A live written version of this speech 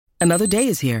Another day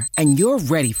is here, and you're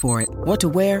ready for it. What to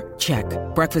wear? Check.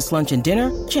 Breakfast, lunch, and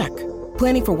dinner? Check.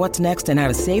 Planning for what's next and how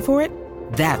to save for it?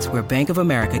 That's where Bank of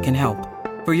America can help.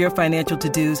 For your financial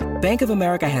to-dos, Bank of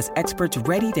America has experts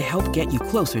ready to help get you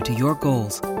closer to your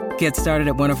goals. Get started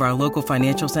at one of our local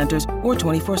financial centers or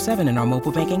 24/7 in our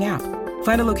mobile banking app.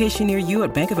 Find a location near you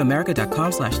at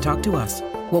bankofamerica.com/talktous.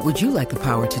 What would you like the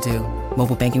power to do?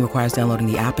 Mobile banking requires downloading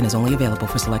the app and is only available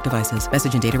for select devices.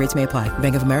 Message and data rates may apply.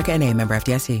 Bank of America N.A., member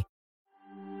FDIC.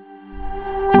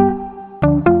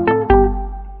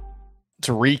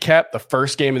 To recap the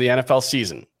first game of the NFL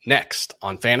season, next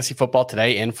on Fantasy Football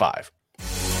Today in 5.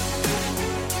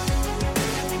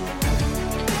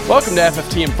 Welcome to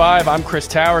FFT in 5. I'm Chris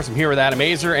Towers. I'm here with Adam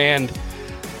Azer, and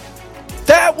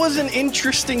that was an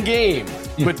interesting game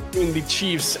between the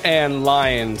Chiefs and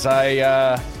Lions.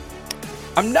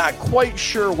 I'm not quite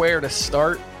sure where to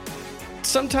start.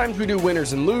 Sometimes we do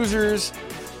winners and losers.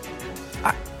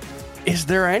 Is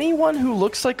there anyone who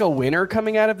looks like a winner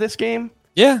coming out of this game?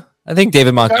 Yeah, I think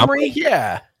David Montgomery.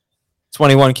 Yeah.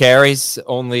 21 carries,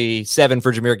 only 7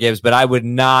 for Jahmyr Gibbs, but I would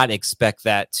not expect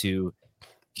that to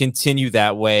continue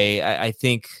that way. I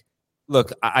think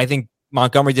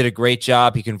Montgomery did a great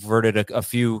job. He converted a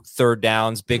few third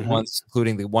downs, big ones,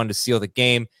 including the one to seal the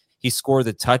game. He scored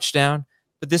the touchdown,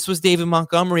 but this was David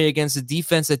Montgomery against a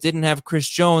defense that didn't have Chris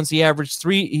Jones. He averaged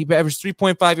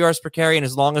 3.5 yards per carry, and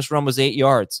his longest run was 8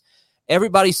 yards.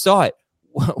 Everybody saw it.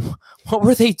 What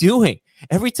were they doing?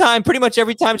 Pretty much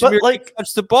every time Jahmyr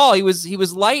touched the ball, he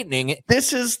was lightning.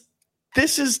 This is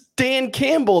Dan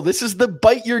Campbell. This is the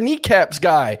bite your kneecaps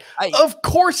guy. Of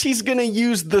course he's going to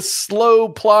use the slow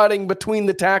plodding between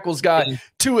the tackles guy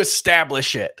to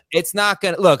establish it. It's not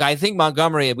going to – look, I think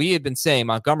Montgomery – we had been saying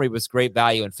Montgomery was great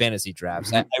value in fantasy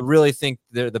drafts. I really think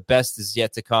the best is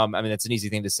yet to come. I mean, it's an easy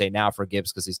thing to say now for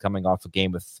Gibbs because he's coming off a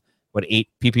game with, 8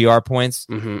 PPR points.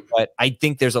 But I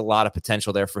think there's a lot of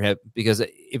potential there for him because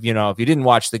if you didn't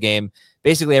watch the game,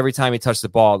 basically every time he touched the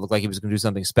ball, it looked like he was going to do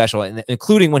something special, and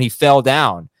including when he fell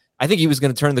down. I think he was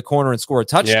going to turn the corner and score a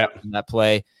touchdown in that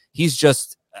play.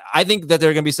 I think that there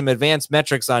are going to be some advanced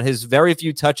metrics on his very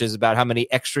few touches about how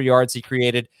many extra yards he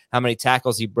created, how many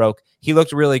tackles he broke. He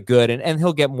looked really good, and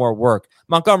he'll get more work.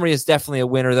 Montgomery is definitely a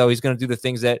winner, though. He's going to do the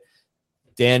things that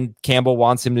Dan Campbell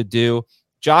wants him to do.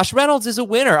 Josh Reynolds is a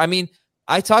winner. I mean,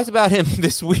 I talked about him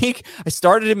this week. I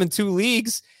started him in 2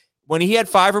 leagues. When he had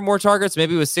 5 or more targets,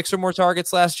 maybe it was 6 or more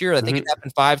targets last year. I think it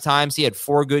happened 5 times. He had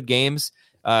 4 good games.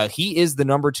 He is the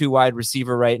number 2 wide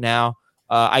receiver right now.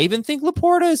 I even think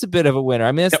Laporta is a bit of a winner.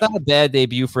 I mean, it's not a bad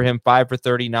debut for him. 5 for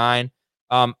 39.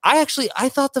 I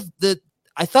thought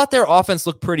I thought their offense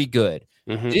looked pretty good.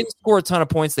 They didn't score a ton of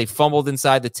points. They fumbled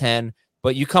inside the 10,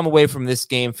 but you come away from this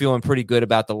game feeling pretty good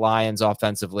about the Lions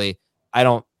offensively. I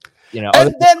don't.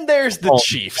 And then there's the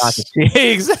Chiefs.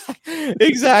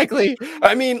 Exactly.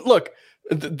 I mean, look,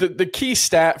 the key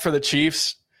stat for the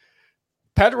Chiefs,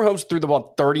 Patrick Mahomes threw the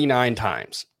ball 39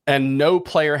 times, and no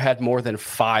player had more than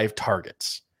 5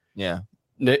 targets. Yeah.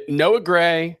 Noah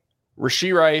Gray,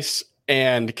 Rashee Rice,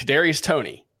 and Kadarius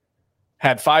Toney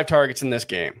had 5 targets in this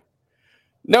game.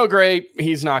 No, Gray,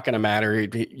 he's not going to matter.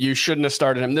 You shouldn't have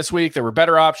started him this week. There were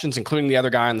better options, including the other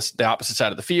guy on the opposite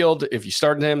side of the field. If you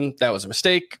started him, that was a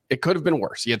mistake. It could have been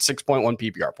worse. He had 6.1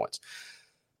 PPR points.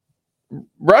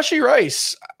 Rashee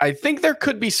Rice, I think there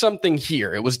could be something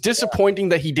here. It was disappointing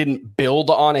that he didn't build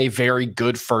on a very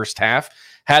good first half.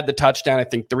 Had the touchdown, I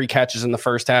think 3 catches in the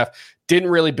first half.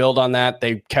 Didn't really build on that.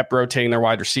 They kept rotating their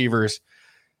wide receivers.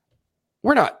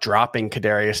 We're not dropping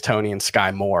Kadarius Toney and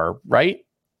Sky Moore, right?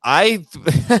 I mean,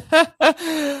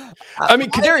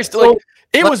 Kadarius,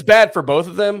 it was bad for both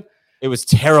of them. It was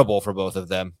terrible for both of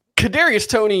them. Kadarius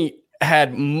Toney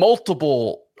had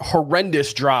multiple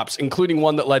horrendous drops, including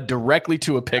one that led directly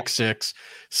to a pick six.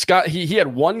 Scott, he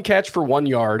had 1 catch for 1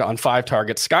 yard on 5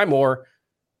 targets. Sky Moore,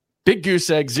 big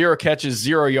goose egg, 0 catches,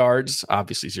 0 yards,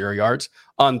 obviously 0 yards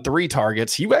on 3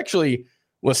 targets. He actually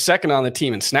was second on the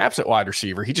team in snaps at wide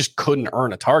receiver. He just couldn't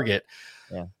earn a target.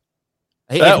 Yeah.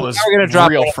 That was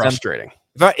real frustrating.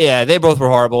 They both were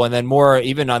horrible. And then Moore,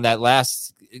 even on that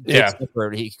last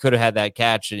effort, he could have had that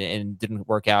catch and didn't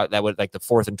work out. That was like the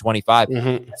 4th and 25.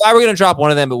 If I were going to drop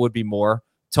one of them, it would be Moore.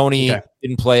 Tony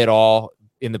didn't play at all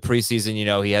in the preseason.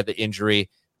 He had the injury.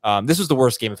 This was the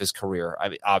worst game of his career. I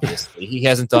mean, obviously, he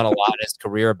hasn't done a lot in his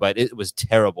career, but it was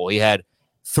terrible. He had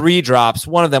 3 drops.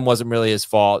 One of them wasn't really his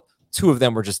fault. 2 of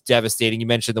them were just devastating. You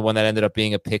mentioned the one that ended up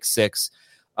being a pick 6.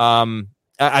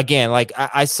 Again, like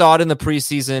I saw it in the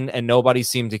preseason and nobody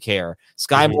seemed to care.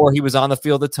 Sky Moore, he was on the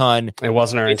field a ton. It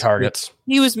wasn't earning targets.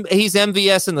 He's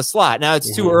MVS in the slot. Now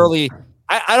it's too early.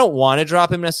 I don't want to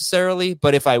drop him necessarily,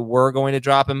 but if I were going to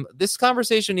drop him, this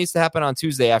conversation needs to happen on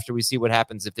Tuesday after we see what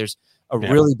happens. If there's a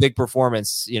really big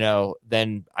performance,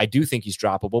 then I do think he's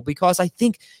droppable, because I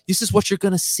think this is what you're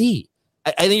going to see.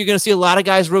 I think you're going to see a lot of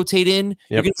guys rotate in. Yep.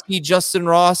 You're going to see Justin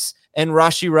Ross and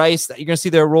Rashee Rice. You're going to see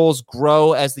their roles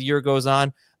grow as the year goes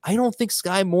on. I don't think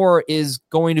Sky Moore is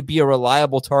going to be a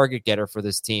reliable target getter for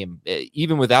this team,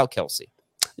 even without Kelce.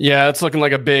 Yeah, it's looking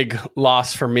like a big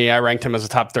loss for me. I ranked him as a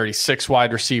top 36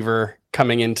 wide receiver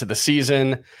coming into the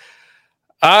season.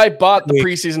 I bought the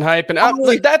preseason hype, and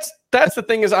that's the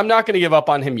thing, is I'm not going to give up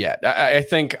on him yet. I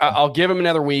think I'll give him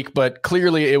another week, but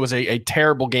clearly it was a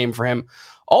terrible game for him.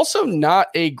 Also, not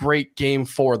a great game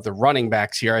for the running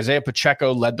backs here. Isaiah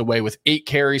Pacheco led the way with 8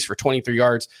 carries for 23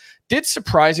 yards. Did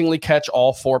surprisingly catch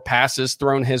all 4 passes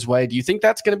thrown his way. Do you think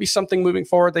that's going to be something moving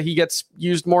forward that he gets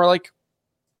used more like?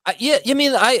 Yeah, I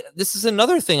mean, this is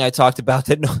another thing I talked about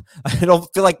that I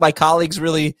don't feel like my colleagues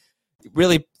really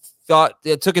took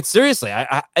it seriously.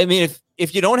 I mean,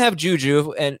 if you don't have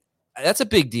Juju, and that's a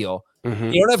big deal.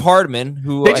 Mm-hmm. You don't have Hardman,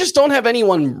 who they just don't have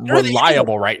anyone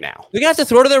reliable right now. They're gonna have to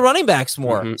throw to their running backs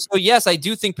more. Mm-hmm. So yes, I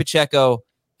do think Pacheco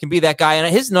can be that guy,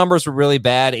 and his numbers were really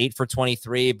bad, 8 for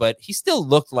 23, but he still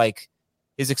looked like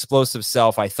his explosive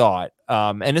self, I thought.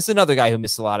 And it's another guy who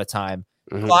missed a lot of time.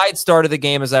 Mm-hmm. Clyde started the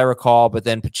game, as I recall, but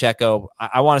then Pacheco,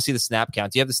 I want to see the snap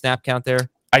count. Do you have the snap count there?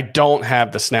 I don't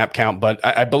have the snap count, but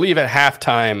I believe at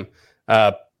halftime,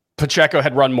 Pacheco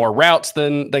had run more routes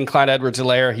than Clyde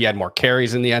Edwards-Helaire. He had more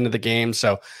carries in the end of the game.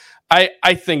 So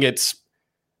I think it's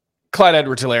Clyde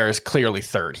Edwards-Helaire is clearly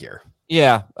third here.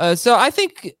 Yeah. So I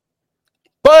think.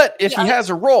 But if he has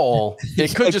a role,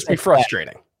 it could just be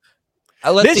frustrating.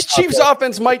 This Chiefs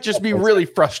offense might just be really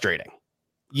frustrating.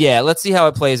 Yeah, let's see how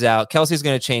it plays out. Kelsey's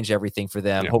going to change everything for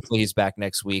them. Yeah. Hopefully he's back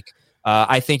next week.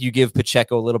 I think you give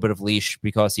Pacheco a little bit of leash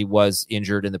because he was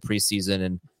injured in the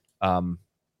preseason,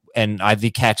 and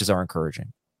the catches are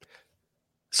encouraging.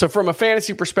 So from a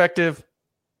fantasy perspective,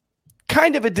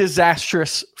 kind of a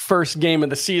disastrous first game of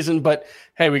the season, but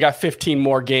hey, we got 15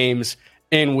 more games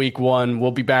in week 1.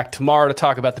 We'll be back tomorrow to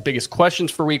talk about the biggest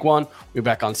questions for week 1. We'll be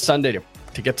back on Sunday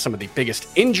to get some of the biggest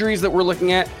injuries that we're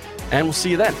looking at, and we'll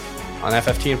see you then on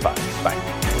FFT and 5.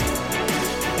 Bye.